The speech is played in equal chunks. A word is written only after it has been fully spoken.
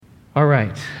All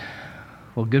right.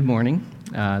 Well, good morning.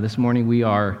 This morning we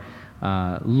are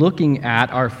looking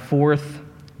at our fourth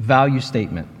value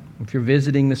statement. If you're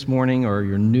visiting this morning or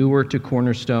you're newer to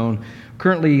Cornerstone,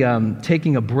 currently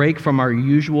taking a break from our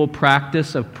usual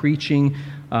practice of preaching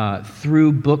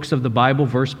through books of the Bible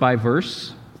verse by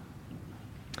verse.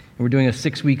 And we're doing a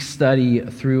 6-week study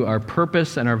through our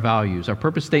purpose and our values. Our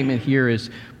purpose statement here is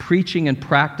preaching and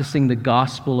practicing the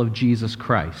gospel of Jesus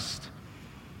Christ.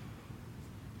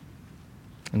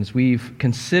 And as we've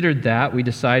considered that, we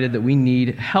decided that we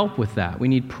need help with that. We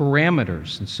need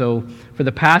parameters. And so for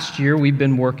the past year, we've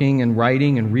been working and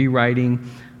writing and rewriting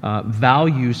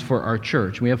values for our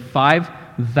church. We have 5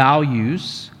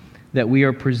 values that we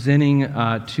are presenting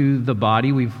to the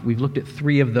body. We've looked at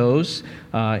 3 of those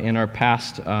in our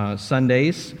past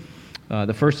Sundays.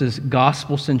 The first is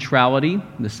gospel centrality.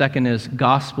 The second is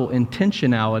gospel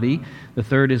intentionality. The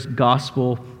third is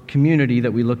gospel community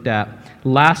that we looked at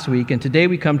last week. And today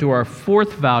we come to our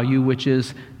 4th value, which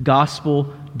is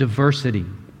gospel diversity.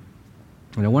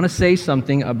 And I want to say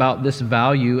something about this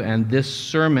value and this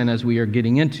sermon as we are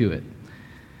getting into it.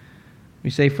 We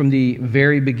say from the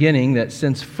very beginning that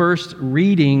since first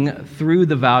reading through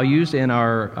the values in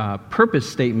our purpose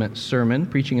statement sermon,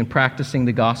 preaching and practicing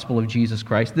the gospel of Jesus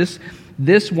Christ,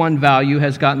 this one value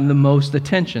has gotten the most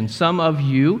attention. Some of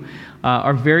you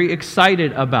are very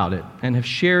excited about it and have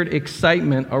shared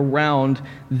excitement around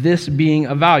this being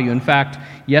a value. In fact,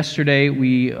 yesterday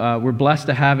we were blessed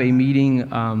to have a meeting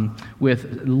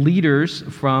with leaders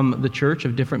from the church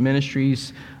of different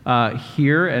ministries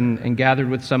here and gathered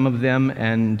with some of them,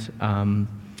 and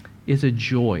is a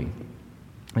joy.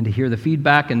 And to hear the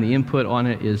feedback and the input on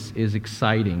it is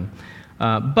exciting.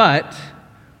 But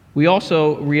we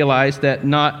also realize that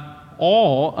not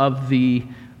all of the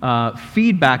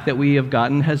feedback that we have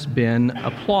gotten has been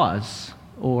applause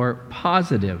or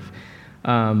positive.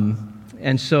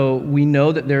 And so we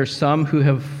know that there are some who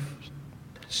have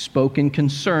spoken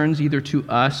concerns either to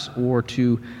us or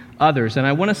to others. And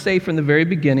I want to say from the very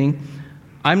beginning,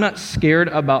 I'm not scared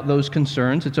about those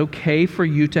concerns. It's okay for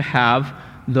you to have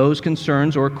those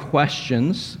concerns or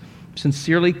questions.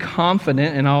 Sincerely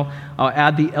confident, and I'll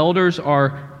add the elders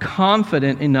are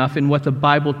confident enough in what the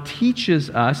Bible teaches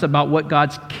us about what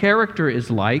God's character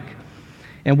is like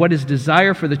and what His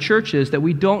desire for the church is, that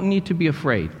we don't need to be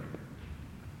afraid.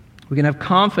 We can have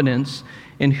confidence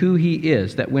in who He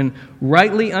is, that when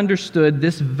rightly understood,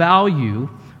 this value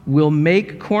will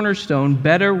make Cornerstone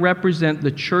better represent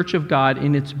the church of God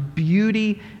in its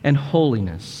beauty and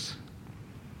holiness.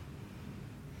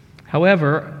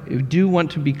 However, I do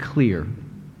want to be clear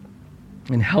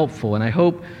and helpful, and I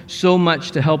hope so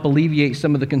much to help alleviate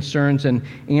some of the concerns and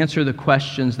answer the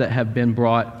questions that have been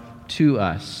brought to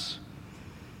us.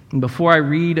 And before I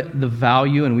read the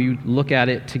value and we look at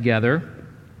it together,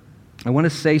 I want to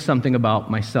say something about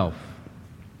myself.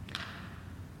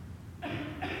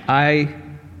 I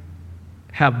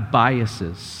have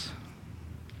biases.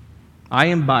 I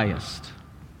am biased,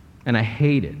 and I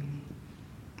hate it.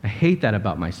 I hate that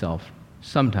about myself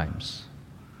sometimes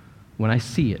when I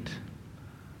see it.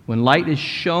 When light is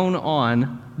shown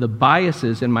on the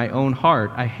biases in my own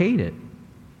heart, I hate it.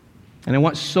 And I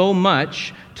want so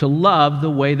much to love the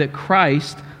way that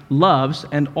Christ loves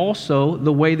and also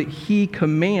the way that He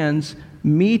commands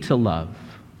me to love.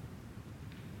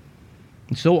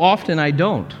 And so often I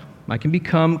don't. I can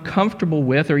become comfortable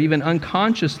with or even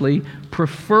unconsciously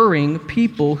preferring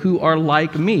people who are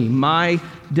like me, my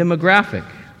demographic,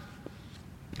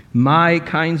 my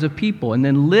kinds of people, and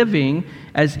then living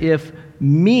as if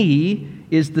me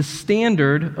is the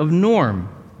standard of norm,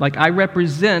 like I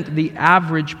represent the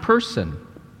average person.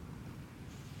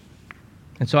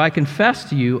 And so I confess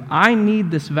to you, I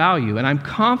need this value, and I'm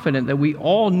confident that we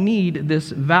all need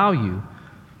this value.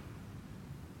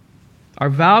 Our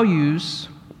values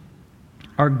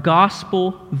are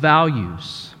gospel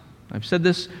values. I've said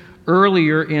this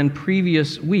earlier in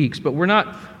previous weeks, but we're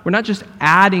not just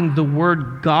adding the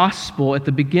word gospel at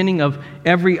the beginning of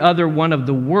every other one of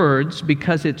the words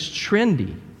because it's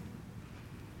trendy.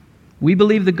 We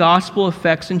believe the gospel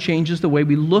affects and changes the way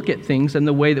we look at things and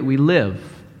the way that we live.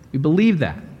 We believe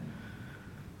that.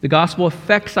 The gospel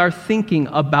affects our thinking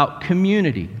about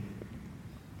community,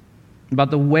 about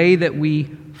the way that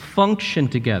we function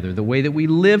together, the way that we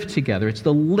live together. It's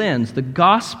the lens. The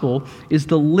gospel is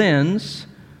the lens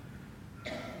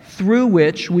through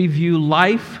which we view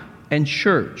life and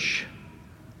church,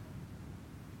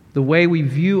 the way we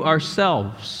view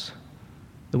ourselves,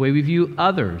 the way we view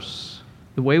others,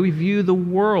 the way we view the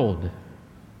world,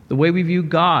 the way we view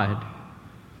God.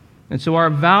 And so our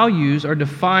values are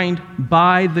defined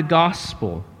by the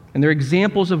gospel. And they're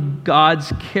examples of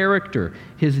God's character,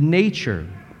 his nature.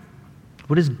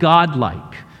 What is God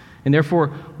like? And therefore,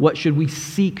 what should we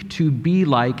seek to be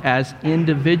like as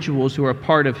individuals who are a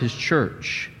part of his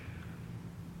church?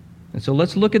 And so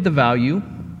let's look at the value.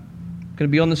 It's going to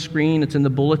be on the screen. It's in the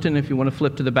bulletin. If you want to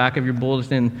flip to the back of your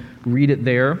bulletin, read it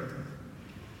there.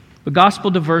 But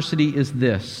gospel diversity is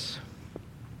this.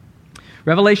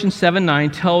 Revelation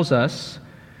 7:9 tells us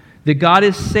that God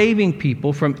is saving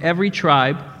people from every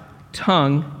tribe,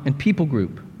 tongue, and people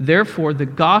group. Therefore, the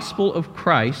gospel of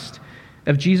Christ,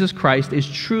 of Jesus Christ, is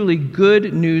truly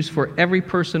good news for every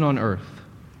person on earth.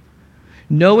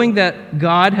 Knowing that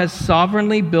God has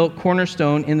sovereignly built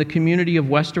Cornerstone in the community of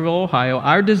Westerville, Ohio,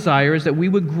 our desire is that we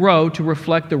would grow to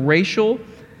reflect the racial,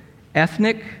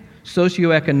 ethnic,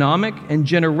 socioeconomic, and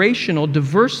generational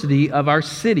diversity of our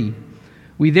city.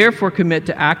 We therefore commit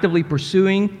to actively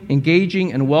pursuing,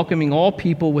 engaging, and welcoming all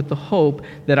people with the hope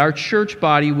that our church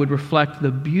body would reflect the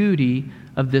beauty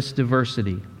of this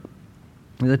diversity.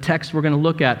 The text we're going to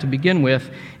look at to begin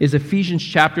with is Ephesians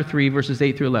chapter 3, verses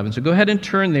 8 through 11. So go ahead and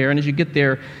turn there, and as you get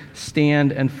there,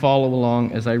 stand and follow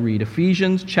along as I read.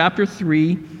 Ephesians chapter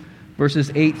 3,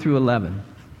 verses 8 through 11.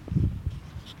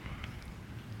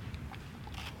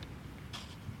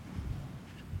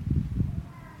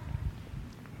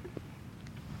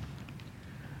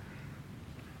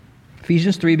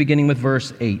 Ephesians 3, beginning with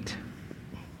verse 8.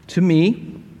 To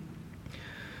me,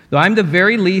 though I'm the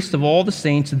very least of all the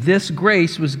saints, this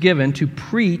grace was given to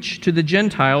preach to the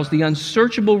Gentiles the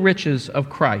unsearchable riches of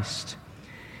Christ,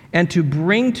 and to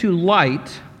bring to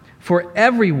light for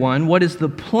everyone what is the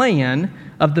plan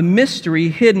of the mystery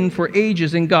hidden for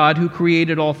ages in God who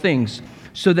created all things,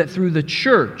 so that through the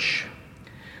church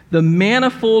the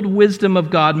manifold wisdom of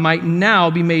God might now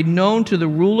be made known to the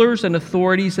rulers and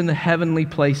authorities in the heavenly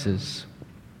places.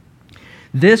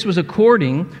 This was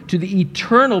according to the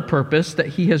eternal purpose that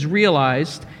he has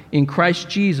realized in Christ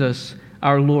Jesus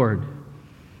our Lord.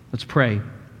 Let's pray.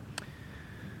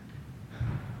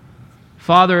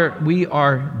 Father, we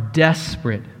are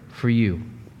desperate for you.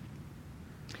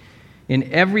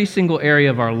 In every single area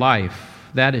of our life,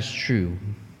 that is true.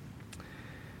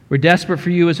 We're desperate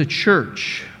for you as a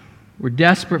church. We're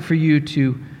desperate for you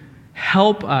to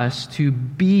help us to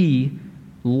be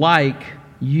like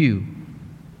you.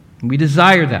 We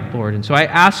desire that, Lord. And so I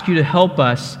ask you to help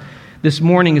us this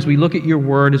morning as we look at your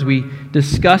word, as we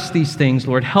discuss these things,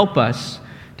 Lord. Help us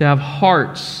to have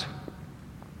hearts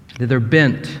that are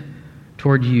bent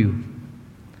toward you.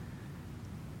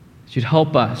 You'd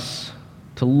help us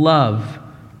to love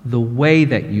the way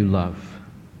that you love.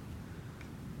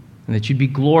 And that you'd be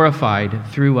glorified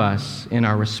through us in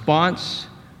our response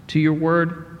to your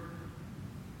word,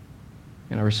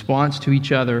 in our response to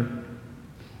each other,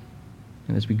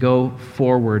 and as we go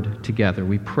forward together.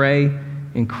 We pray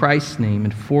in Christ's name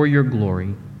and for your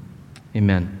glory.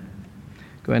 Amen.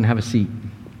 Go ahead and have a seat.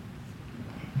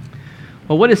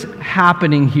 Well, what is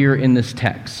happening here in this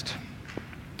text?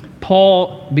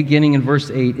 Paul, beginning in verse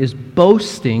 8, is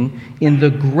boasting in the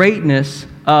greatness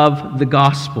of the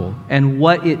gospel and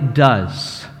what it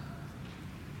does.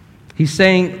 He's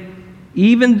saying,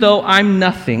 even though I'm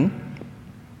nothing,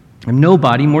 I'm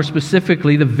nobody, more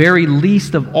specifically, the very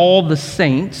least of all the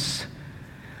saints,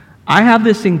 I have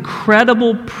this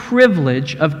incredible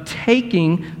privilege of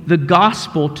taking the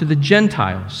gospel to the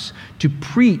Gentiles, to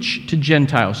preach to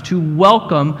Gentiles, to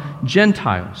welcome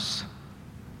Gentiles,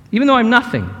 even though I'm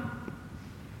nothing.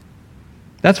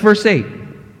 That's verse 8.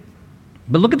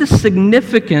 But look at the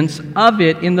significance of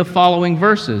it in the following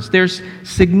verses. There's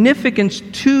significance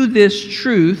to this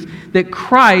truth that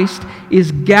Christ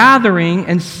is gathering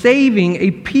and saving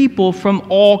a people from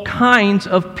all kinds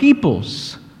of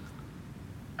peoples.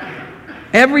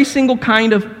 Every single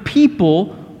kind of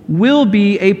people will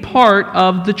be a part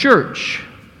of the church.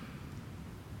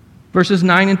 Verses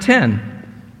 9 and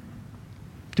 10.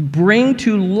 To bring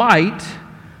to light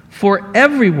for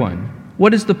everyone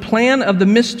what is the plan of the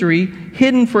mystery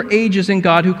hidden for ages in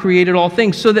God who created all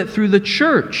things, so that through the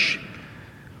church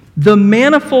the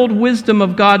manifold wisdom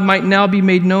of God might now be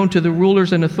made known to the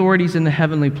rulers and authorities in the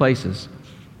heavenly places.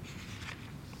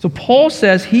 So Paul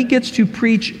says he gets to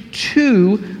preach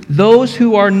to those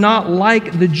who are not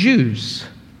like the Jews.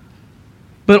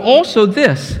 But also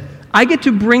this, I get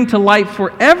to bring to light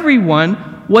for everyone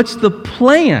what's the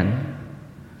plan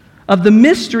of the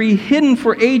mystery hidden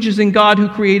for ages in God who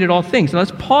created all things. Now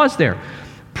let's pause there.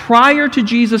 Prior to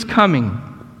Jesus coming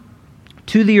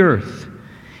to the earth,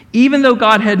 even though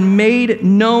God had made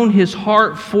known his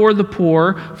heart for the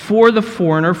poor, for the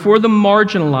foreigner, for the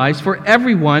marginalized, for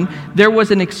everyone, there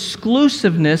was an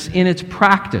exclusiveness in its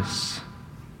practice.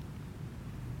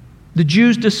 The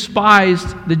Jews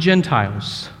despised the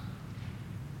Gentiles,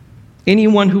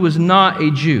 anyone who was not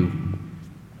a Jew.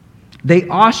 They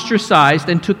ostracized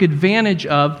and took advantage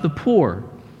of the poor.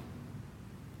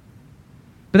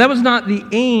 But that was not the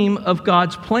aim of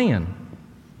God's plan.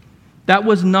 That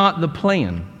was not the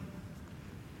plan.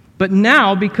 But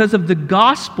now, because of the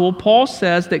gospel, Paul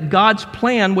says that God's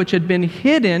plan, which had been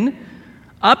hidden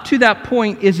up to that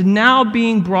point, is now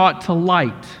being brought to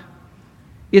light.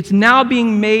 It's now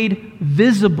being made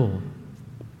visible.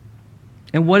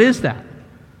 And what is that?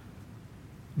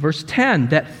 Verse 10,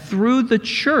 that through the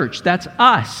church, that's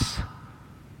us,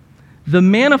 the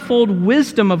manifold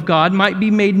wisdom of God might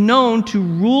be made known to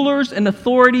rulers and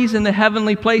authorities in the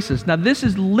heavenly places. Now, this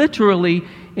is literally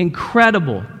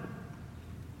incredible.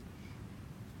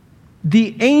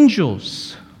 The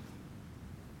angels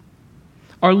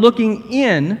are looking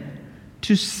in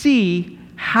to see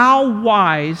how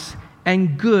wise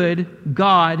and good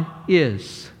God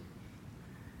is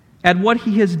at what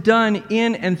He has done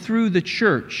in and through the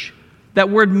church. That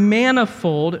word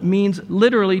manifold means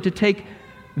literally to take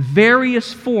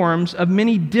various forms of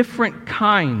many different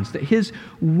kinds. That His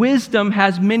wisdom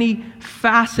has many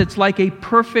facets like a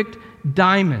perfect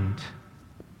diamond.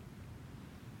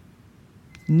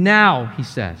 Now, he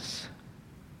says,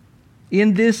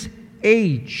 in this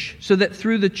age, so that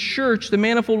through the church the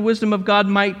manifold wisdom of God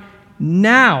might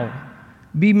now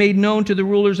be made known to the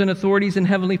rulers and authorities in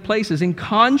heavenly places, in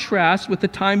contrast with the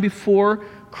time before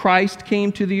Christ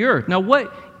came to the earth. Now,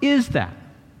 what is that?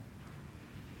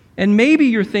 And maybe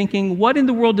you're thinking, what in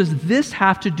the world does this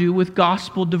have to do with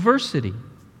gospel diversity?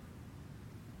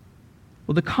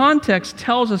 Well, the context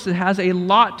tells us it has a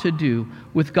lot to do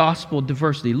with gospel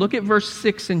diversity. Look at verse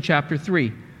 6 in chapter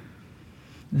 3.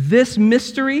 This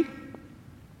mystery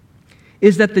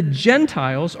is that the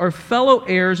Gentiles are fellow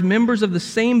heirs, members of the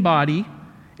same body,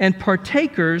 and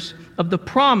partakers of the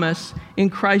promise in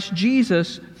Christ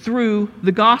Jesus through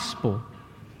the gospel.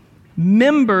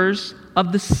 Members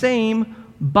of the same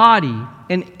body,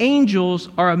 and angels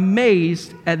are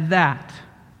amazed at that.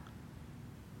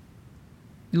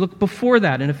 You look before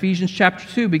that in Ephesians chapter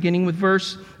 2, beginning with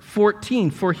verse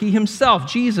 14. For He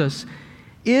Himself, Jesus,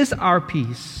 is our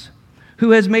peace,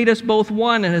 who has made us both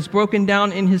one and has broken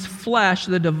down in His flesh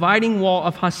the dividing wall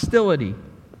of hostility,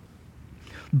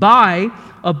 by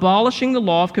abolishing the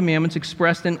law of commandments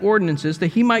expressed in ordinances, that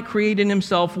He might create in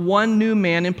Himself one new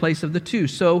man in place of the two,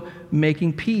 so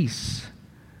making peace,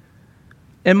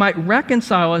 and might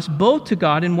reconcile us both to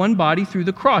God in one body through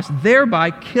the cross,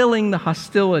 thereby killing the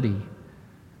hostility.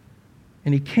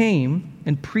 And He came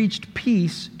and preached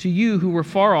peace to you who were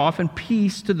far off and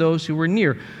peace to those who were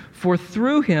near. For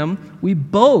through Him we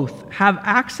both have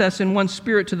access in one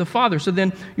Spirit to the Father. So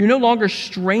then you're no longer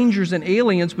strangers and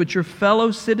aliens, but you're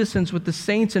fellow citizens with the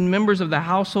saints and members of the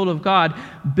household of God,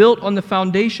 built on the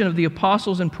foundation of the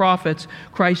apostles and prophets,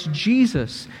 Christ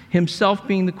Jesus Himself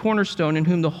being the cornerstone, in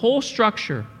whom the whole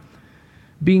structure,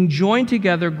 being joined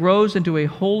together, grows into a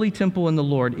holy temple in the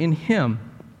Lord. In Him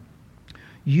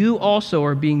you also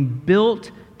are being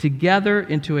built together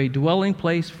into a dwelling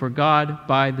place for God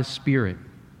by the Spirit.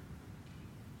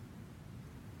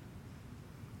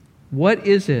 What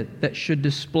is it that should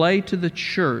display to the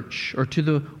church or to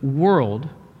the world?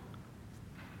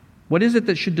 What is it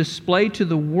that should display to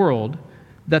the world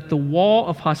that the wall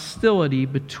of hostility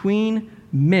between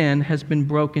men has been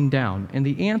broken down? And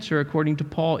the answer, according to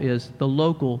Paul, is the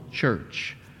local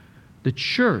church. The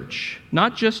church,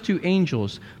 not just to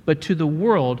angels, but to the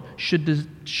world, should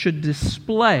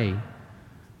display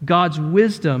God's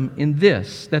wisdom in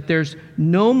this, that there's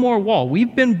no more wall.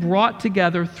 We've been brought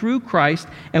together through Christ,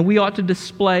 and we ought to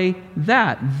display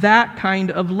that kind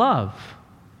of love.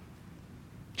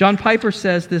 John Piper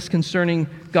says this concerning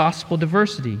gospel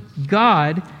diversity.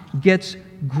 God gets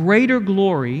greater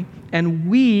glory, and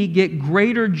we get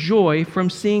greater joy from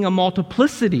seeing a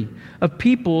multiplicity of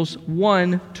peoples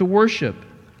one to worship.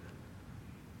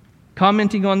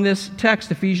 Commenting on this text,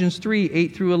 Ephesians 3,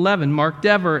 8 through 11, Mark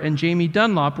Dever and Jamie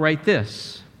Dunlop write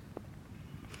this: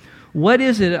 what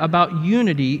is it about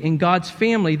unity in God's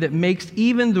family that makes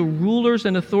even the rulers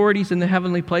and authorities in the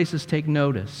heavenly places take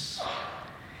notice?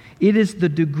 It is the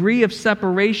degree of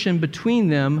separation between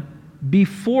them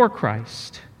before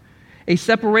Christ. A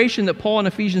separation that Paul in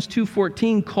Ephesians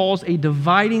 2:14 calls a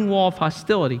dividing wall of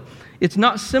hostility. It's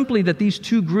not simply that these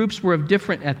two groups were of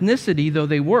different ethnicity, though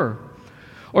they were,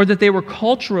 or that they were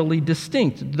culturally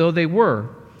distinct, though they were,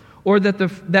 or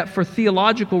that for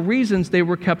theological reasons they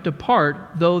were kept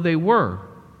apart, though they were.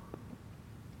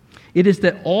 It is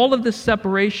that all of this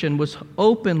separation was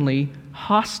openly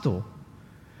hostile.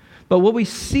 But what we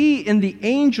see in the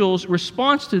angels'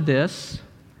 response to this,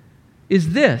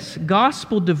 is this: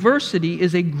 gospel diversity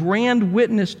is a grand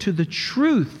witness to the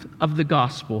truth of the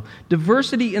gospel.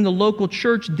 Diversity in the local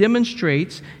church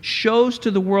demonstrates, shows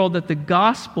to the world that the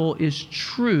gospel is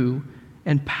true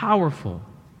and powerful.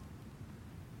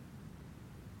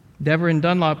 Dever and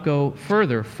Dunlop go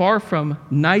further. Far from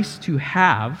nice to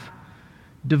have,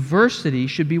 diversity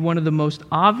should be one of the most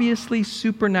obviously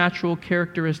supernatural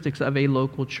characteristics of a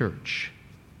local church.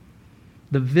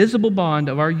 The visible bond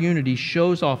of our unity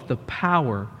shows off the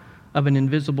power of an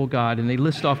invisible God, and they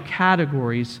list off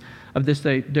categories of this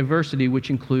diversity, which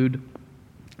include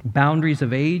boundaries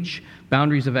of age,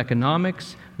 boundaries of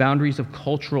economics, boundaries of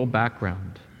cultural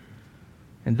background.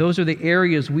 And those are the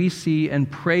areas we see and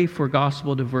pray for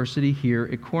gospel diversity here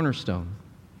at Cornerstone.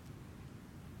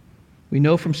 We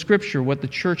know from Scripture what the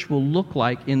church will look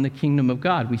like in the kingdom of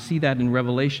God. We see that in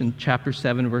Revelation chapter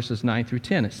 7, verses 9 through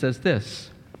 10. It says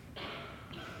this: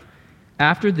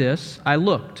 "After this I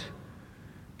looked,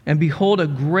 and behold, a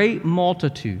great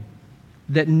multitude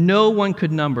that no one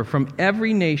could number, from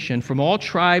every nation, from all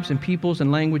tribes and peoples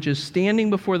and languages,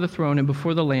 standing before the throne and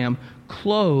before the Lamb,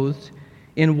 clothed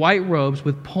in white robes,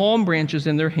 with palm branches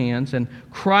in their hands, and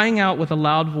crying out with a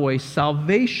loud voice,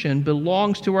 'Salvation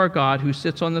belongs to our God who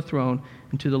sits on the throne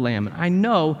and to the Lamb.'" And I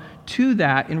know to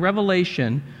that, in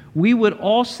Revelation, we would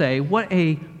all say, what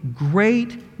a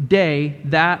great day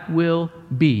that will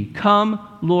be. Come,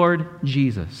 Lord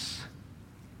Jesus.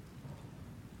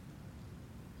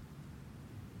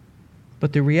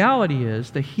 But the reality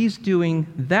is that He's doing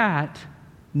that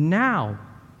now.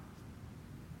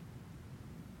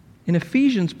 In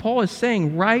Ephesians, Paul is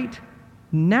saying right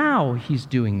now He's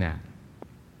doing that.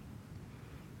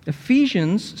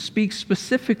 Ephesians speaks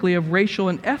specifically of racial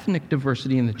and ethnic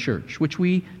diversity in the church, which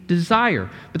we desire.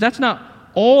 But that's not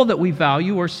all that we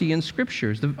value or see in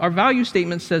Scriptures. Our value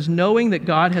statement says, knowing that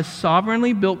God has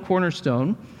sovereignly built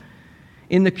Cornerstone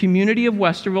in the community of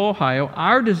Westerville, Ohio,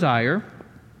 our desire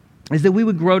is that we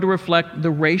would grow to reflect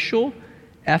the racial,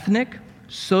 ethnic,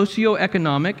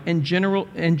 socioeconomic, and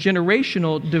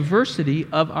generational diversity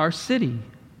of our city.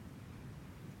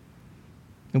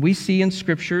 And we see in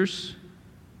Scriptures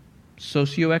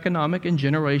socioeconomic and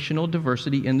generational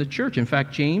diversity in the church. In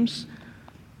fact, James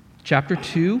chapter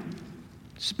 2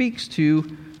 speaks to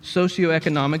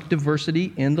socioeconomic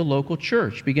diversity in the local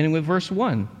church, beginning with verse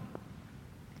 1.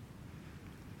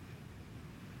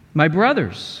 "My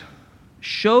brothers,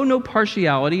 show no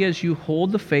partiality as you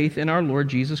hold the faith in our Lord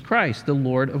Jesus Christ, the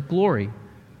Lord of glory.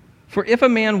 For if a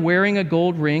man wearing a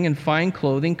gold ring and fine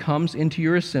clothing comes into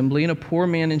your assembly, and a poor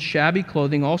man in shabby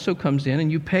clothing also comes in,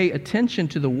 and you pay attention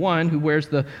to the one who wears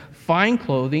the fine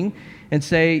clothing and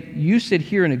say, 'You sit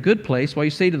here in a good place,' while you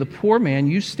say to the poor man,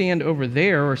 'You stand over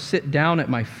there,' or 'Sit down at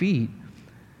my feet,'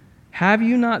 have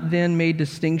you not then made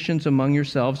distinctions among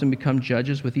yourselves and become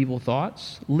judges with evil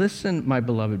thoughts? Listen, my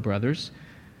beloved brothers.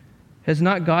 Has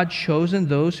not God chosen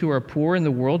those who are poor in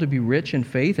the world to be rich in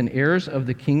faith and heirs of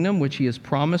the kingdom which He has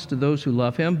promised to those who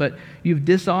love Him? But you've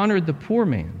dishonored the poor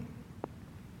man.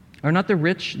 Are not the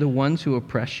rich the ones who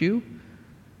oppress you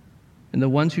and the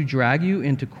ones who drag you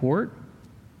into court?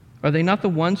 Are they not the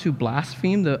ones who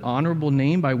blaspheme the honorable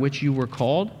name by which you were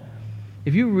called?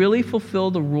 If you really fulfill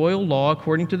the royal law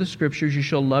according to the Scriptures, you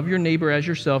shall love your neighbor as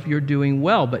yourself, you're doing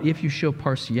well. But if you show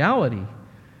partiality,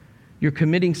 you're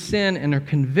committing sin and are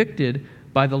convicted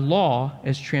by the law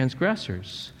as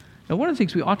transgressors." Now, one of the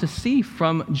things we ought to see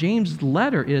from James'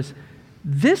 letter is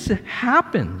this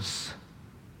happens.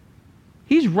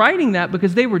 He's writing that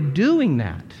because they were doing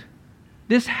that.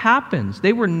 This happens.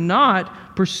 They were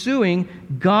not pursuing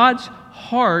God's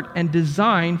heart and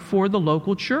design for the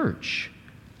local church.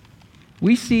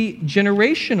 We see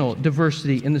generational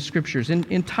diversity in the Scriptures.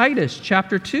 In Titus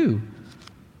chapter 2,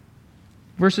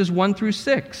 verses 1 through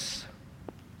 6.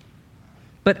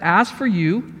 "But as for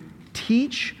you,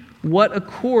 teach what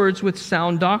accords with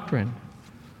sound doctrine.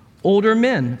 Older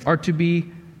men are to be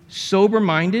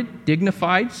sober-minded,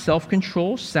 dignified,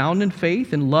 self-control, sound in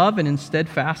faith, in love, and in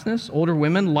steadfastness. Older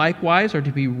women likewise are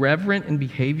to be reverent in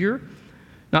behavior,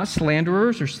 not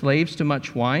slanderers or slaves to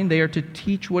much wine. They are to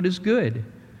teach what is good.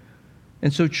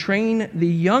 And so train the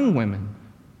young women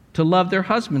to love their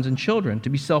husbands and children, to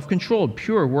be self-controlled,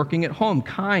 pure, working at home,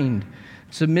 kind,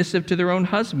 submissive to their own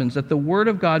husbands, that the word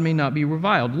of God may not be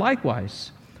reviled.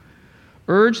 Likewise,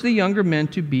 urge the younger men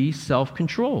to be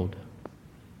self-controlled."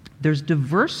 There's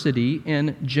diversity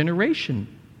in generation.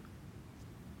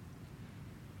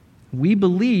 We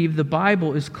believe the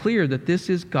Bible is clear that this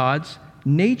is God's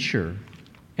nature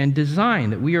and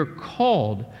design, that we are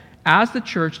called as the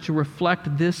church to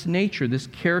reflect this nature, this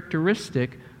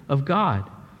characteristic of God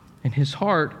and His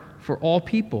heart for all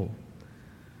people.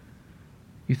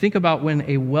 You think about when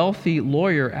a wealthy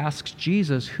lawyer asks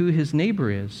Jesus who his neighbor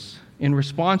is, in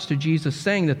response to Jesus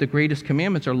saying that the greatest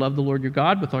commandments are love the Lord your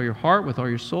God with all your heart, with all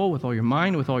your soul, with all your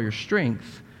mind, with all your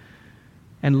strength,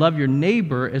 and love your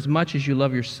neighbor as much as you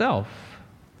love yourself.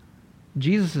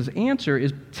 Jesus' answer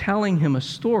is telling him a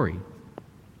story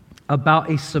about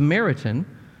a Samaritan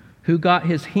who got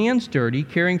his hands dirty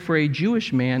caring for a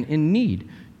Jewish man in need.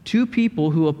 Two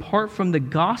people who, apart from the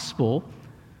gospel,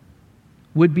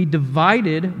 would be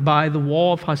divided by the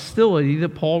wall of hostility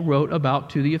that Paul wrote about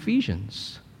to the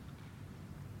Ephesians.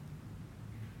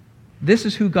 This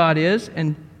is who God is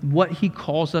and what he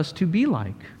calls us to be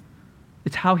like.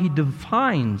 It's how he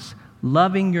defines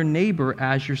loving your neighbor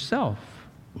as yourself.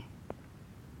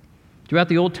 Throughout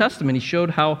the Old Testament, he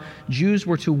showed how Jews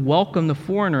were to welcome the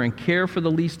foreigner and care for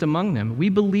the least among them. We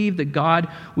believe that God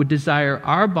would desire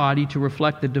our body to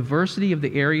reflect the diversity of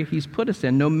the area he's put us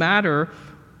in, no matter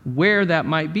where that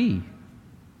might be.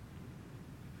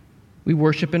 We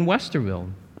worship in Westerville.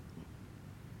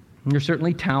 And there are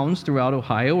certainly towns throughout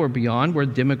Ohio or beyond where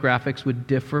demographics would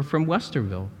differ from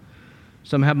Westerville.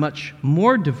 Some have much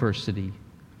more diversity,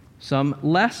 some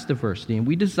less diversity, and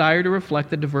we desire to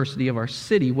reflect the diversity of our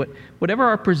city. Whatever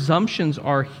our presumptions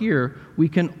are here, we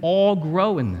can all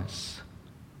grow in this.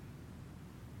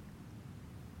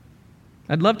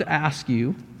 I'd love to ask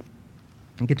you,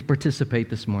 and get to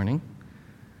participate this morning.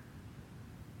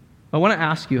 I want to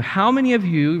ask you, how many of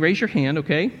you, raise your hand,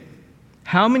 okay?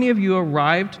 How many of you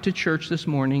arrived to church this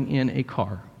morning in a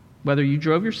car? Whether you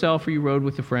drove yourself or you rode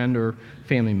with a friend or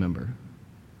family member.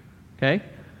 Okay?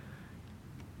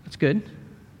 That's good.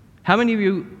 How many of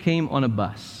you came on a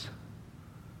bus?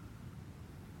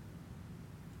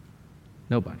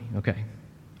 Nobody. Okay.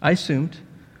 I assumed.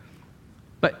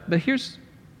 But here's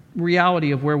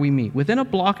reality of where we meet. Within a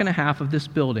block and a half of this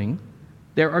building,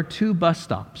 there are 2 bus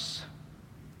stops.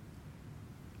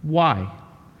 Why?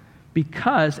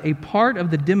 Because a part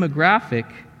of the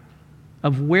demographic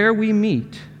of where we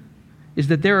meet is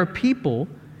that there are people,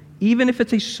 even if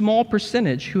it's a small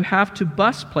percentage, who have to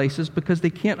bus places because they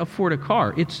can't afford a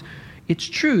car. It's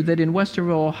true that in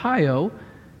Westerville, Ohio,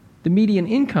 the median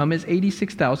income is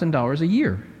 $86,000 a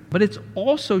year. But it's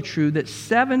also true that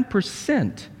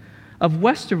 7% of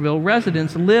Westerville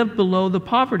residents live below the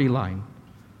poverty line.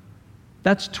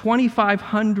 That's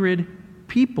 2,500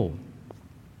 people.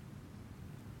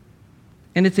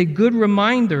 And it's a good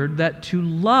reminder that to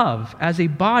love as a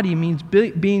body means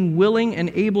being willing and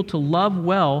able to love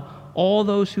well all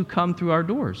those who come through our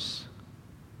doors,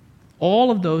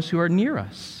 all of those who are near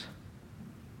us.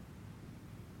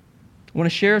 I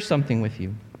want to share something with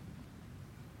you.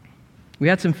 We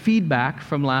had some feedback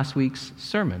from last week's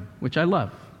sermon, which I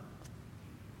love.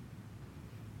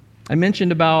 I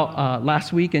mentioned about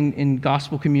last week in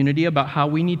Gospel Community about how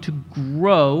we need to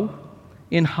grow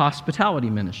in hospitality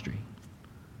ministry,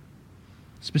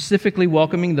 specifically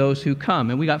welcoming those who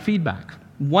come. And we got feedback.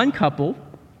 One couple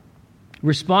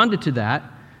responded to that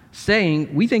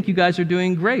saying, "We think you guys are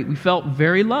doing great. We felt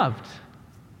very loved."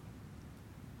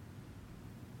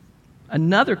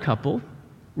 Another couple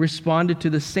responded to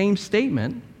the same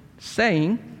statement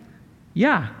saying,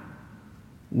 "Yeah,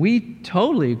 we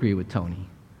totally agree with Tony.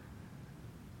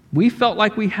 We felt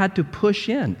like we had to push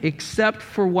in, except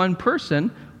for one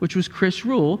person, which was Chris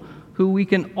Rule, who we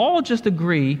can all just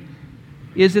agree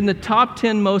is in the top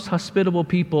 10 most hospitable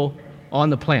people on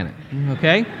the planet."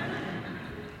 Okay?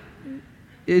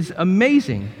 Is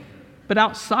amazing. But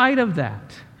outside of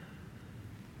that,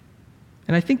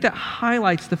 and I think that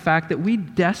highlights the fact that we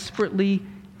desperately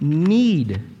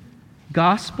need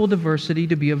gospel diversity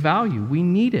to be of value. We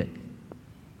need it.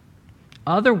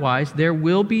 Otherwise, there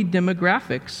will be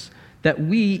demographics that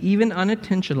we, even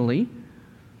unintentionally,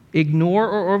 ignore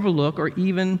or overlook, or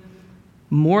even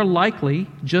more likely,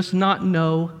 just not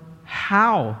know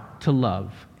how to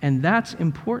love. And that's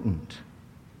important.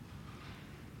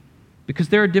 Because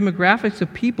there are demographics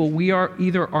of people we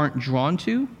either aren't drawn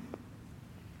to,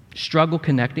 struggle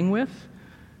connecting with,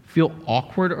 feel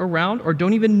awkward around, or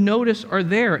don't even notice are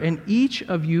there. And each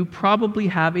of you probably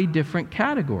have a different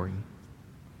category.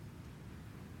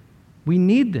 We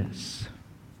need this.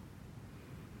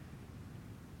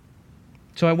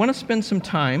 So I want to spend some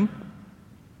time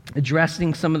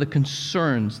addressing some of the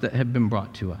concerns that have been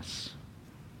brought to us.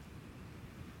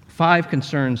 5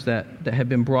 concerns that have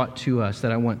been brought to us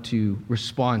that I want to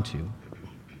respond to.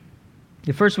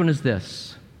 The first one is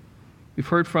this. We've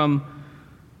heard from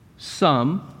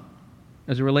some,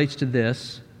 as it relates to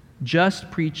this,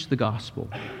 just preach the gospel.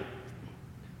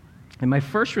 And my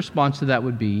first response to that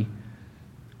would be,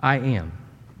 I am.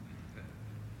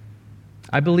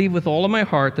 I believe with all of my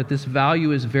heart that this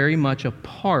value is very much a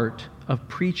part of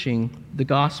preaching the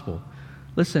gospel.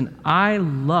 Listen, I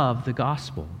love the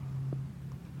gospel.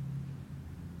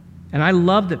 And I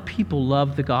love that people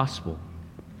love the gospel.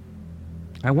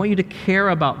 I want you to care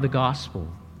about the gospel.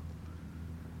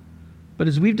 But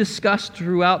as we've discussed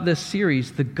throughout this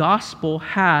series, the gospel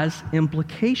has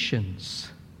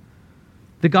implications.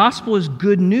 The gospel is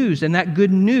good news, and that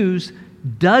good news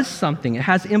does something. It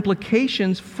has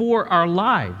implications for our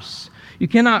lives. You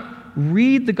cannot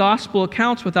read the gospel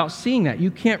accounts without seeing that.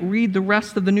 You can't read the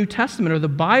rest of the New Testament or the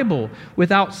Bible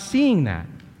without seeing that.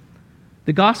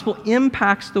 The gospel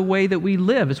impacts the way that we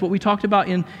live. It's what we talked about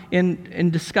in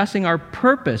discussing our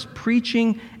purpose,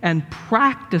 preaching and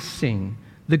practicing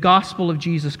the gospel of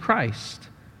Jesus Christ.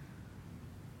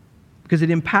 Because it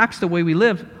impacts the way we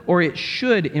live, or it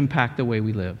should impact the way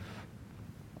we live.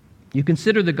 You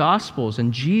consider the Gospels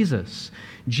and Jesus.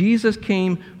 Jesus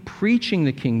came preaching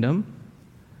the kingdom,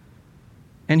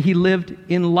 and he lived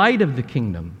in light of the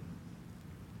kingdom,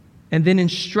 and then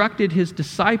instructed his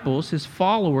disciples, his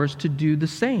followers, to do the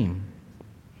same.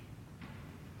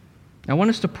 I want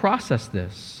us to process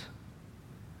this.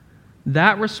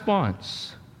 That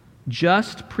response,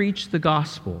 just preach the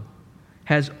gospel,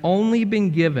 has only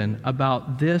been given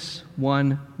about this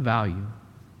one value.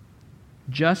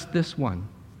 Just this one.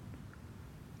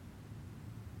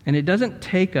 And it doesn't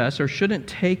take us, or shouldn't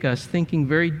take us, thinking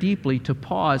very deeply to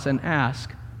pause and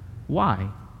ask, why?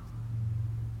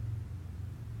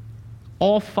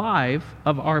 All 5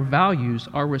 of our values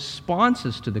are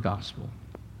responses to the gospel.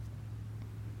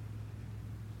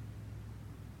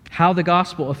 How the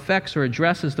gospel affects or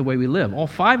addresses the way we live. All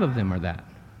 5 of them are that.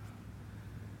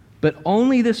 But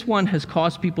only this one has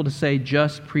caused people to say,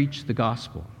 just preach the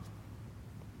gospel.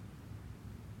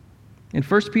 In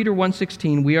 1 Peter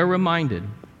 1:16, we are reminded,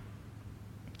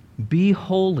 be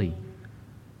holy,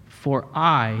 for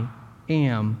I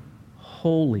am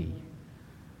holy.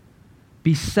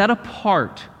 Be set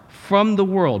apart from the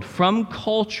world, from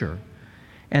culture.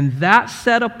 And that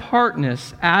set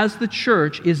apartness as the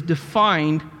church is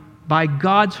defined by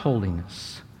God's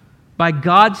holiness, by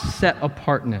God's set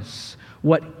apartness,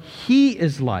 what He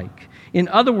is like. In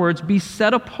other words, be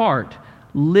set apart,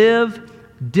 live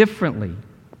differently.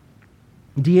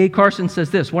 D.A. Carson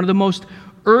says this, one of the most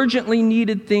urgently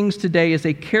needed things today is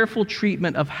a careful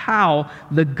treatment of how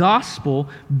the gospel,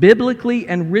 biblically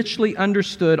and richly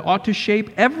understood, ought to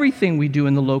shape everything we do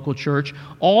in the local church,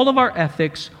 all of our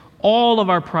ethics, all of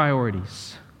our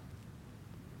priorities.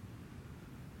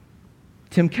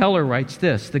 Tim Keller writes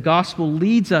this, the gospel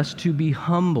leads us to be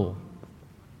humble,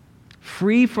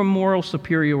 free from moral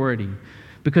superiority,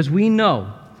 because we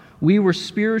know we were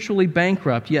spiritually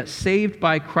bankrupt, yet saved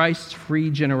by Christ's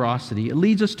free generosity. It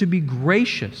leads us to be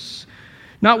gracious,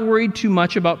 not worried too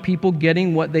much about people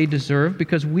getting what they deserve,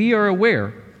 because we are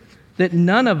aware that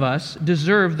none of us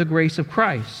deserve the grace of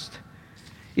Christ.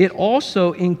 It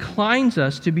also inclines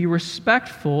us to be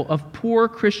respectful of poor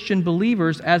Christian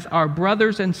believers as our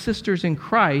brothers and sisters in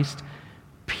Christ,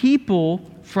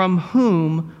 people from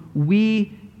whom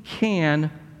we can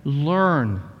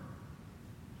learn.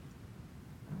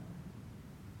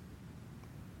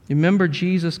 Remember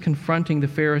Jesus confronting the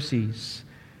Pharisees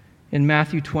in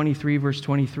Matthew 23, verse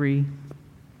 23.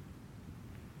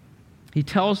 He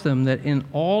tells them that in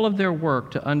all of their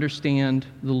work to understand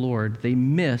the Lord, they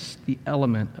missed the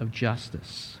element of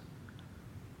justice.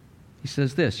 He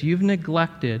says this, you've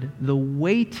neglected the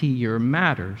weightier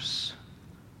matters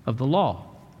of the law,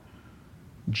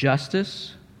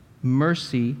 justice,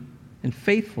 mercy, and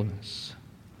faithfulness.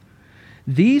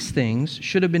 These things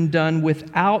should have been done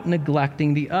without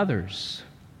neglecting the others.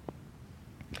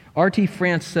 R.T.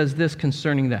 France says this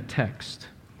concerning that text.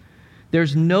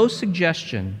 There's no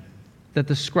suggestion that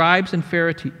the scribes and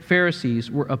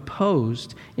Pharisees were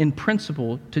opposed in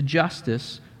principle to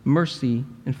justice, mercy,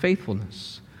 and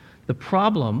faithfulness. The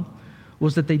problem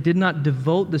was that they did not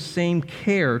devote the same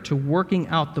care to working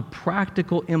out the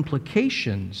practical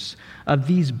implications of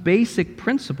these basic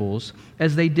principles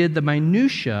as they did the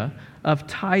minutiae of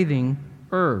tithing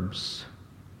herbs.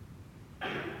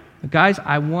 Guys,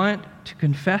 I want to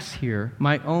confess here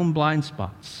my own blind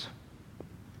spots.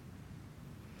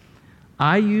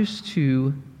 I used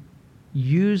to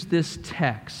use this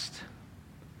text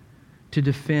to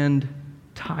defend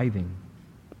tithing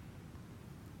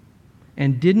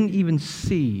and didn't even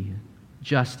see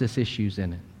justice issues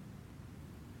in it.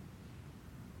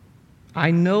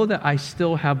 I know that I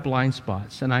still have blind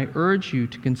spots, and I urge you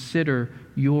to consider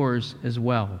yours as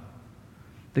well.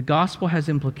 The gospel has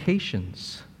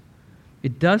implications.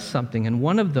 It does something, and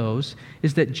one of those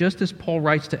is that just as Paul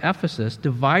writes to Ephesus,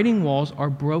 dividing walls are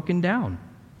broken down.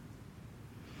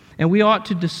 And we ought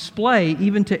to display,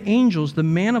 even to angels, the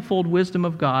manifold wisdom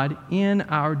of God in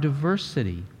our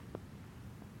diversity.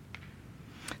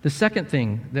 The second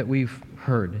thing that we've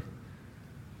heard,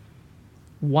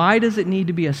 why does it need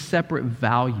to be a separate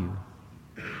value?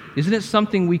 Isn't it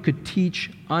something we could teach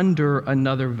under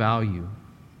another value?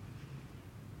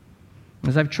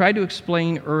 As I've tried to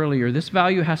explain earlier, this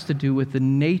value has to do with the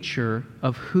nature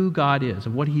of who God is,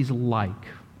 of what He's like,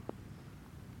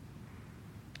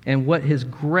 and what His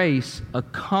grace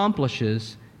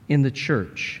accomplishes in the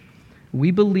church.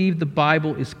 We believe the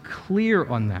Bible is clear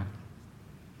on that.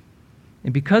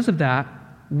 And because of that,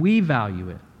 we value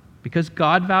it. Because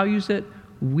God values it,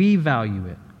 we value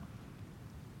it.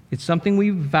 It's something we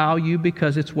value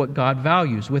because it's what God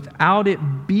values. Without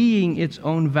it being its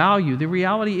own value, the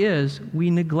reality is we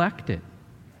neglect it.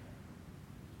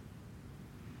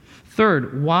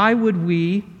 Third, why would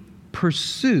we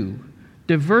pursue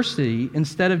diversity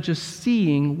instead of just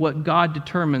seeing what God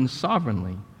determines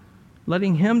sovereignly,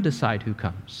 letting Him decide who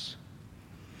comes?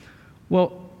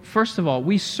 Well, first of all,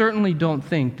 we certainly don't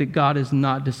think that God is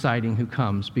not deciding who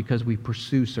comes because we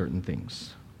pursue certain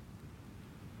things.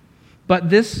 But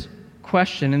this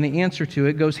question and the answer to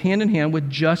it goes hand in hand with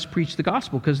just preach the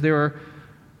gospel, because there are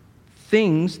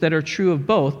things that are true of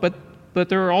both, but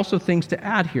there are also things to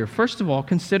add here. First of all,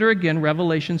 consider again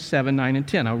Revelation 7, 9, and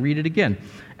 10. I'll read it again.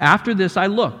 After this I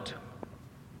looked.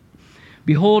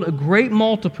 Behold, a great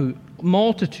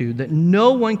multitude that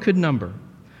no one could number,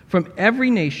 from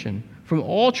every nation, from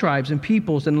all tribes and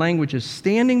peoples and languages,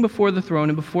 standing before the throne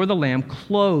and before the Lamb,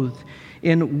 clothed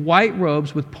in white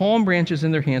robes with palm branches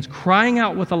in their hands, crying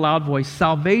out with a loud voice,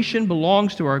 "Salvation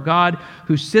belongs to our God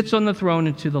who sits on the throne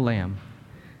and to the Lamb."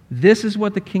 This is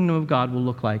what the kingdom of God will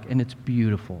look like, and it's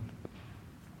beautiful.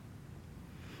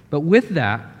 But with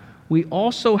that, we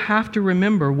also have to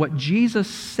remember what Jesus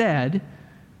said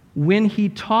when He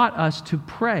taught us to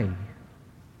pray,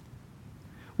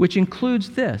 which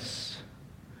includes this: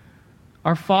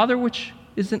 Our Father which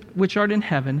art in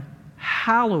heaven,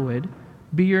 hallowed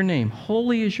be your name.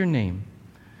 Holy is your name.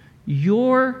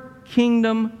 Your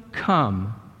kingdom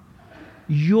come.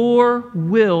 Your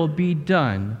will be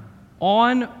done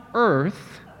on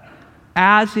earth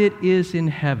as it is in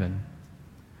heaven.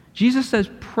 Jesus says,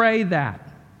 pray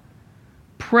that.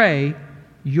 Pray,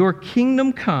 your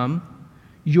kingdom come,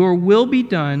 your will be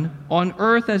done on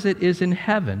earth as it is in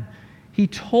heaven. He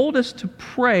told us to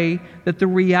pray that the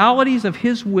realities of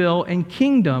His will and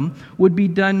kingdom would be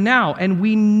done now. And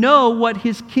we know what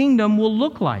His kingdom will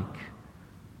look like.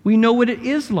 We know what it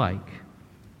is like.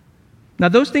 Now,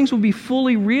 those things will be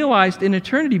fully realized in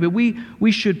eternity, but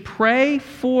we should pray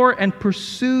for and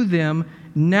pursue them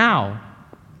now.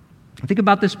 Think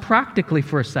about this practically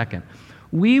for a second.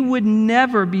 We would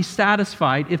never be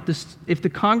satisfied if the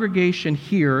congregation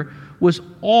here was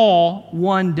all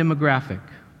one demographic.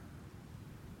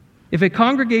 If a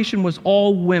congregation was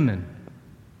all women,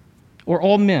 or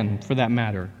all men for that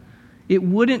matter, it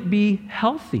wouldn't be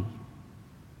healthy.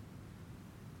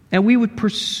 And we would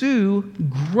pursue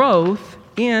growth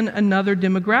in another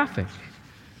demographic.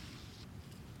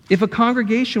 If a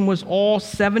congregation was all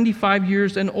 75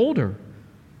 years and older,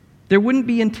 there would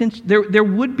be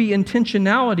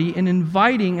intentionality in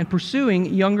inviting and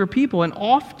pursuing younger people. And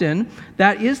often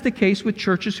that is the case with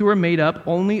churches who are made up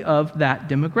only of that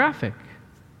demographic.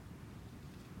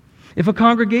 If a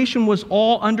congregation was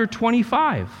all under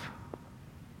 25,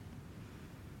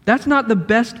 that's not the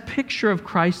best picture of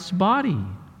Christ's body.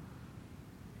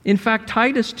 In fact,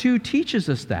 Titus 2 teaches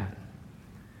us that.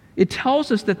 It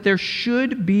tells us that there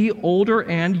should be older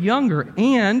and younger,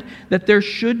 and that there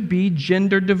should be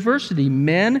gender diversity,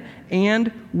 men and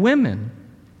women.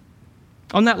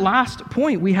 On that last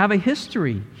point, we have a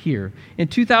history here. In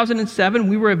 2007,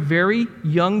 we were a very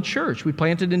young church. We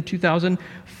planted in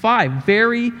 2005,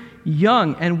 very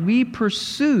young, and we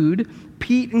pursued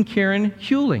Pete and Karen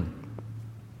Hewling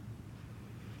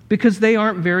because they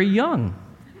aren't very young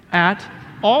at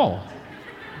all.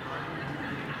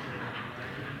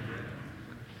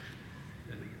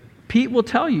 Pete will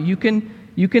tell you,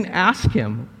 you can ask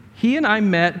him. He and I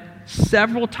met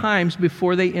several times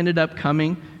before they ended up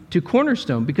coming to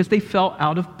Cornerstone because they felt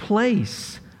out of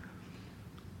place.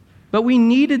 But we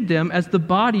needed them as the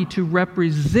body to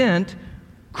represent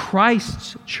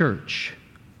Christ's church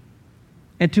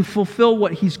and to fulfill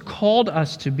what He's called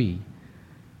us to be.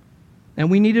 And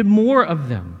we needed more of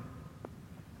them.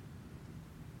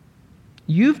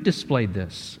 You've displayed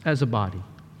this as a body.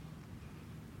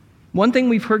 One thing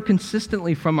we've heard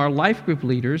consistently from our life group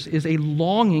leaders is a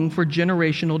longing for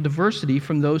generational diversity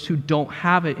from those who don't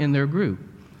have it in their group,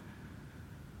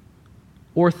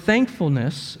 or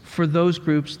thankfulness for those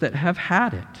groups that have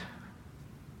had it.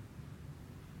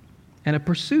 and a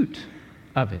pursuit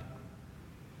of it.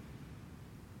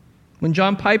 When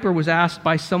John Piper was asked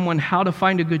by someone how to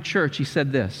find a good church, he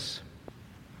said this: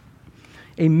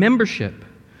 "A membership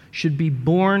should be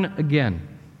born again."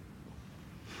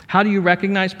 How do you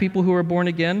recognize people who are born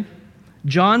again?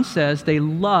 John says they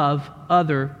love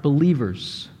other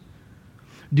believers.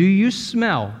 Do you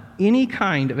smell any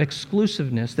kind of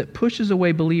exclusiveness that pushes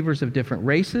away believers of different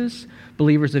races,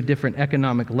 believers of different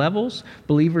economic levels,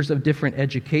 believers of different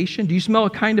education? Do you smell a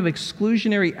kind of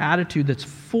exclusionary attitude that's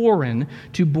foreign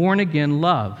to born-again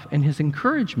love? And his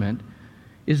encouragement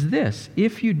is this: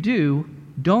 if you do,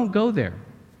 don't go there.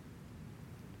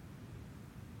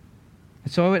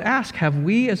 And so I would ask, have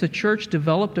we as a church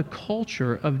developed a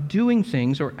culture of doing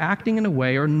things or acting in a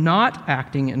way or not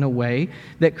acting in a way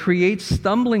that creates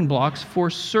stumbling blocks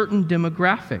for certain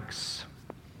demographics?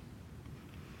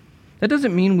 That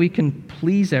doesn't mean we can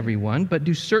please everyone, but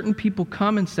do certain people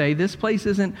come and say, this place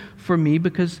isn't for me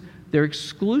because they're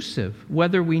exclusive,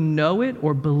 whether we know it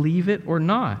or believe it or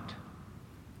not?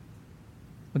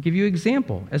 I'll give you an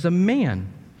example. As a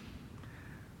man,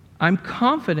 I'm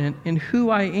confident in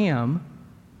who I am,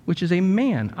 which is a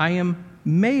man. I am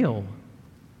male.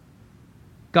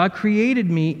 God created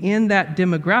me in that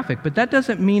demographic, but that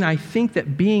doesn't mean I think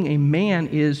that being a man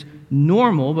is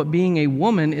normal, but being a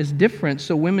woman is different,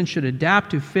 so women should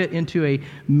adapt to fit into a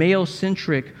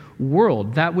male-centric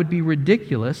world. That would be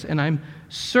ridiculous, and I'm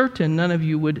certain none of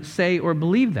you would say or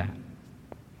believe that.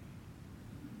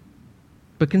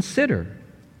 But consider,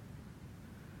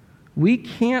 we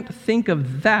can't think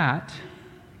of that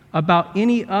about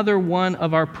any other one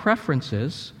of our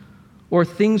preferences or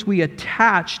things we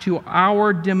attach to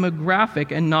our demographic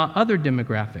and not other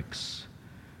demographics.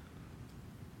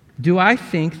 Do I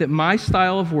think that my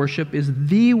style of worship is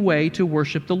the way to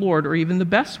worship the Lord, or even the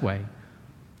best way?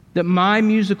 That my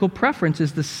musical preference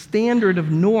is the standard of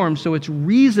norm, so it's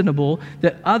reasonable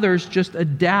that others just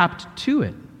adapt to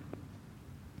it?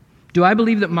 Do I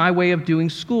believe that my way of doing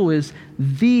school is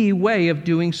the way of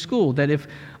doing school? That if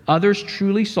others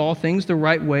truly saw things the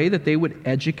right way, that they would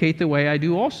educate the way I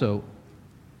do also?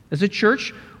 As a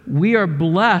church, we are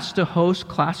blessed to host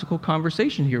classical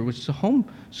conversation here, which is a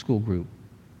homeschool group.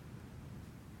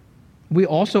 We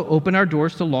also open our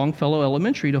doors to Longfellow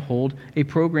Elementary to hold a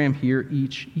program here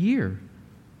each year.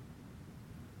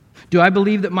 Do I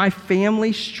believe that my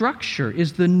family structure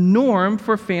is the norm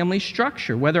for family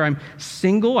structure? Whether I'm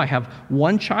single, I have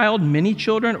one child, many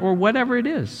children, or whatever it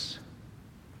is.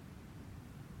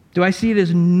 Do I see it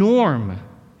as norm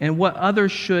and what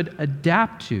others should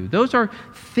adapt to? Those are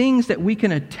things that we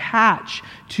can attach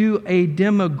to a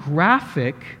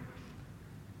demographic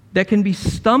that can be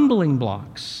stumbling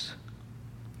blocks.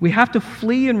 We have to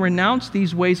flee and renounce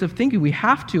these ways of thinking. We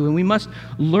have to, and we must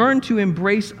learn to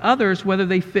embrace others, whether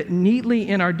they fit neatly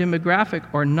in our demographic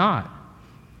or not.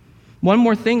 One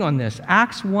more thing on this.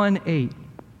 Acts 1:8,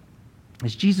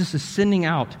 as Jesus is sending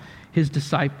out his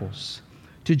disciples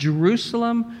to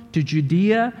Jerusalem, to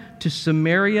Judea, to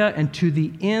Samaria, and to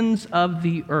the ends of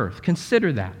the earth.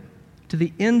 Consider that. To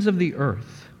the ends of the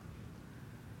earth.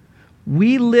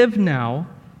 We live now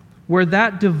where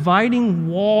that dividing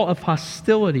wall of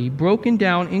hostility broken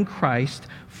down in Christ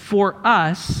for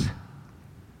us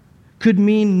could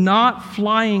mean not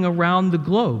flying around the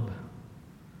globe,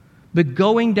 but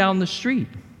going down the street.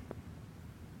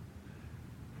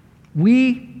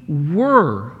 We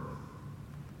were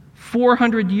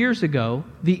 400 years ago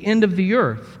the end of the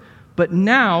earth, but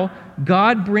now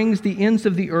God brings the ends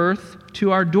of the earth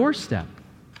to our doorstep.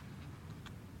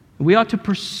 We ought to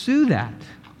pursue that.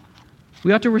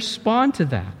 We ought to respond to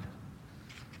that.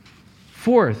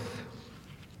 Fourth,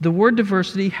 the word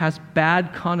diversity has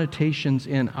bad connotations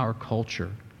in our culture.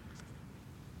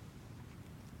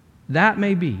 That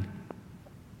may be.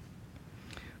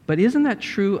 But isn't that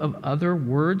true of other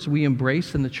words we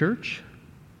embrace in the church?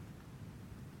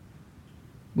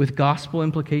 With gospel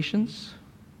implications?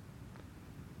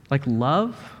 Like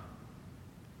love?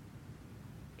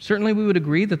 Certainly we would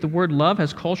agree that the word love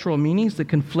has cultural meanings that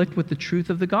conflict with the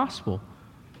truth of the gospel.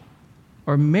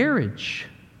 Or marriage.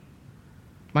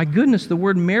 My goodness, the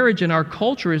word marriage in our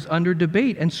culture is under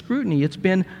debate and scrutiny. It's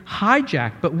been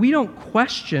hijacked, but we don't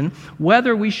question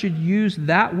whether we should use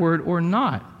that word or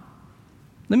not.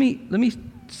 Let me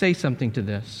say something to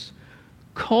this.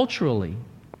 Culturally,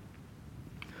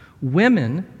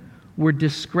 women were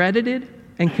discredited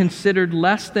and considered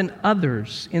less than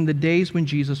others in the days when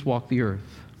Jesus walked the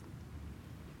earth.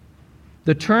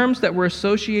 The terms that were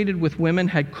associated with women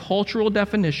had cultural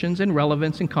definitions and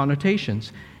relevance and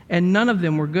connotations, and none of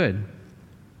them were good.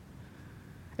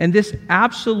 And this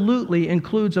absolutely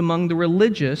includes among the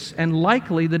religious and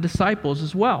likely the disciples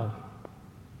as well.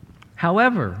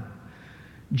 However,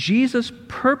 Jesus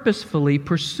purposefully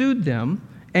pursued them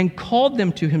and called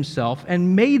them to himself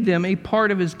and made them a part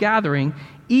of his gathering,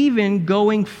 even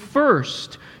going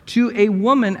first to a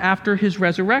woman after his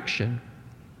resurrection.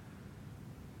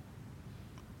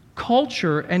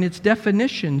 Culture and its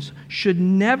definitions should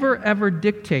never ever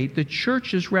dictate the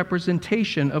church's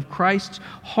representation of Christ's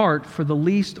heart for the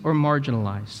least or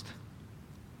marginalized.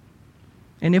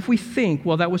 And if we think,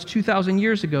 well, that was 2,000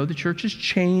 years ago, the church has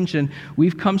changed and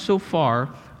we've come so far,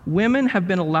 women have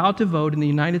been allowed to vote in the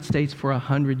United States for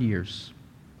 100 years.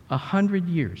 100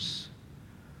 years.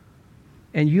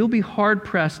 And you'll be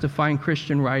hard-pressed to find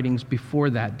Christian writings before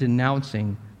that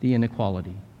denouncing the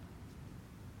inequality.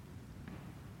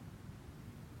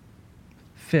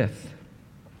 Fifth,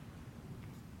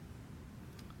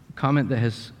 a comment that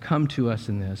has come to us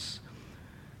in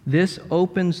this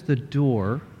opens the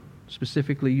door,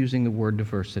 specifically using the word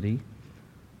diversity,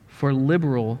 for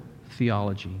liberal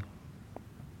theology.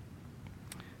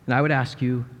 And I would ask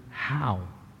you, how?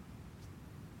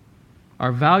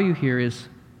 Our value here is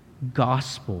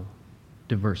gospel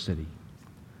diversity.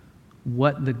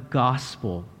 What the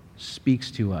gospel speaks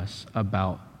to us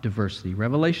about diversity.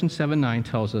 Revelation 7:9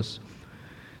 tells us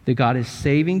that God is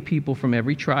saving people from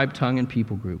every tribe, tongue, and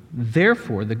people group.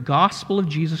 Therefore, the gospel of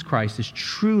Jesus Christ is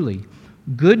truly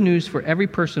good news for every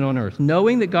person on earth.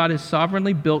 Knowing that God has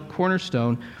sovereignly built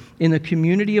Cornerstone in the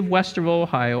community of Westerville,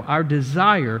 Ohio, our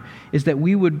desire is that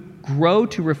we would grow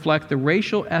to reflect the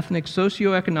racial, ethnic,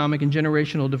 socioeconomic, and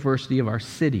generational diversity of our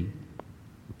city.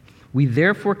 We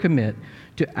therefore commit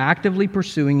to actively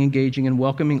pursuing, engaging, and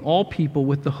welcoming all people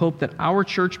with the hope that our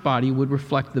church body would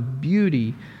reflect the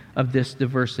beauty of this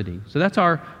diversity. So that's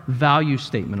our value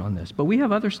statement on this. But we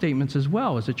have other statements as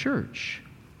well as a church.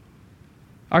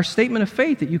 Our statement of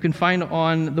faith that you can find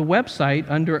on the website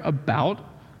under About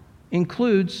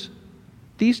includes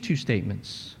these two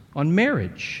statements on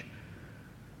marriage.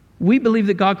 We believe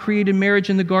that God created marriage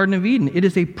in the Garden of Eden. It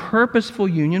is a purposeful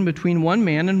union between one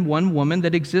man and one woman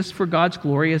that exists for God's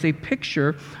glory as a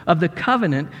picture of the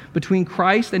covenant between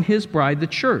Christ and his bride, the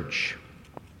church.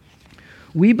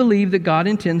 We believe that God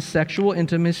intends sexual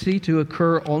intimacy to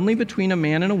occur only between a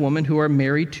man and a woman who are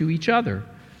married to each other.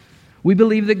 We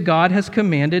believe that God has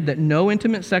commanded that no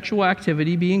intimate sexual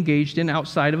activity be engaged in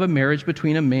outside of a marriage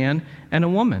between a man and a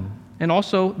woman, and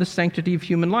also the sanctity of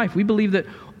human life. We believe that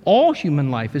all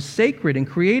human life is sacred and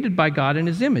created by God in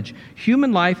his image.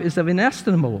 Human life is of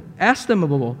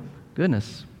estimable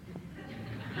goodness.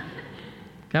 Can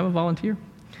I have a volunteer?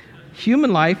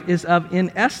 Human life is of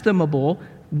inestimable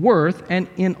worth and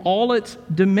in all its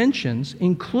dimensions,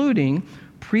 including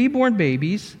preborn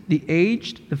babies, the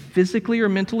aged, the physically or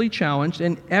mentally challenged,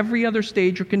 and every other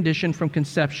stage or condition from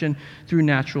conception through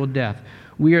natural death.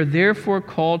 We are therefore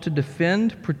called to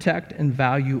defend, protect, and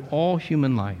value all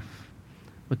human life.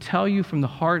 I'll tell you from the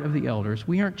heart of the elders,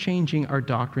 we aren't changing our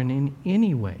doctrine in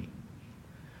any way.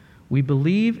 We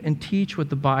believe and teach what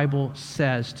the Bible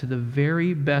says to the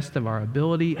very best of our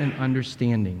ability and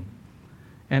understanding.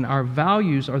 And our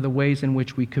values are the ways in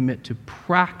which we commit to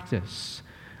practice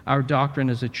our doctrine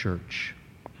as a church.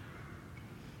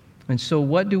 And so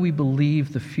what do we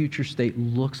believe the future state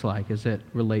looks like as it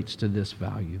relates to this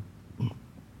value?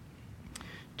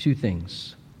 Two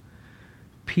things.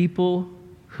 People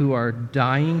who are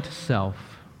dying to self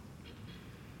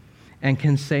and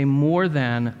can say more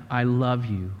than, I love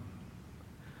you,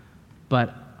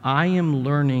 but I am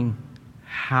learning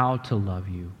how to love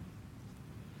you.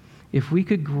 If we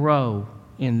could grow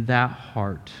in that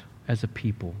heart as a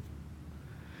people,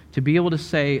 to be able to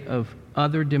say of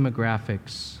other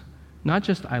demographics, not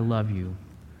just I love you,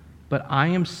 but I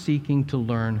am seeking to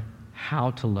learn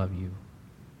how to love you.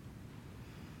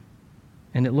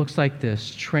 And it looks like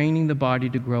this, training the body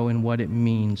to grow in what it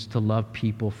means to love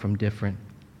people from different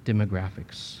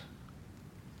demographics.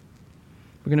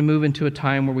 We're going to move into a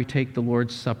time where we take the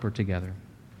Lord's Supper together.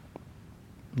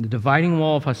 The dividing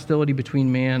wall of hostility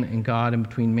between man and God and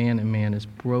between man and man is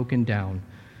broken down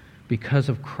because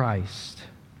of Christ.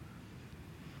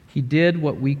 He did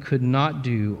what we could not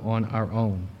do on our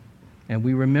own. And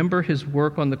we remember his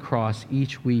work on the cross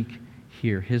each week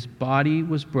here. His body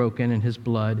was broken and his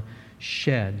blood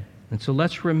shed. And so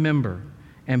let's remember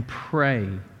and pray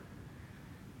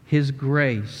his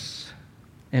grace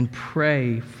and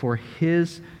pray for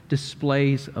his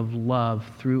displays of love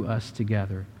through us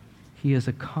together. He has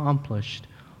accomplished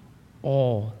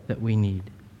all that we need.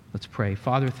 Let's pray.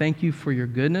 Father, thank you for your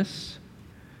goodness.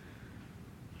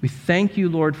 We thank you,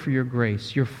 Lord, for your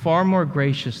grace. You're far more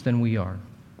gracious than we are.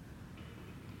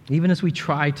 Even as we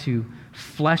try to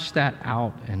flesh that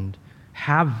out and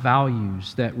have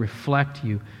values that reflect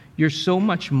you, You're so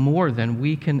much more than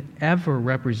we can ever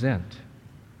represent.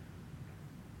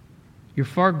 You're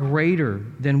far greater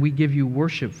than we give you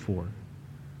worship for.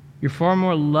 You're far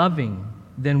more loving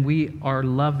than we are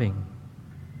loving.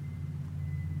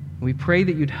 We pray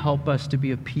that you'd help us to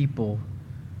be a people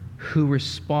who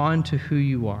respond to who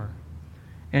you are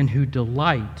and who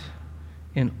delight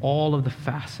in all of the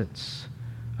facets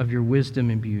of your wisdom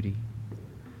and beauty.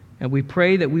 And we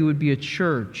pray that we would be a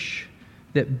church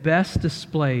that best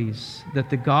displays that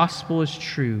the gospel is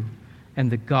true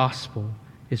and the gospel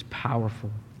is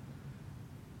powerful.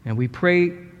 And we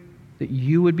pray that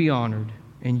you would be honored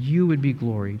and you would be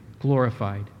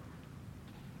glorified.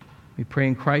 We pray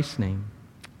in Christ's name.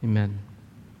 Amen.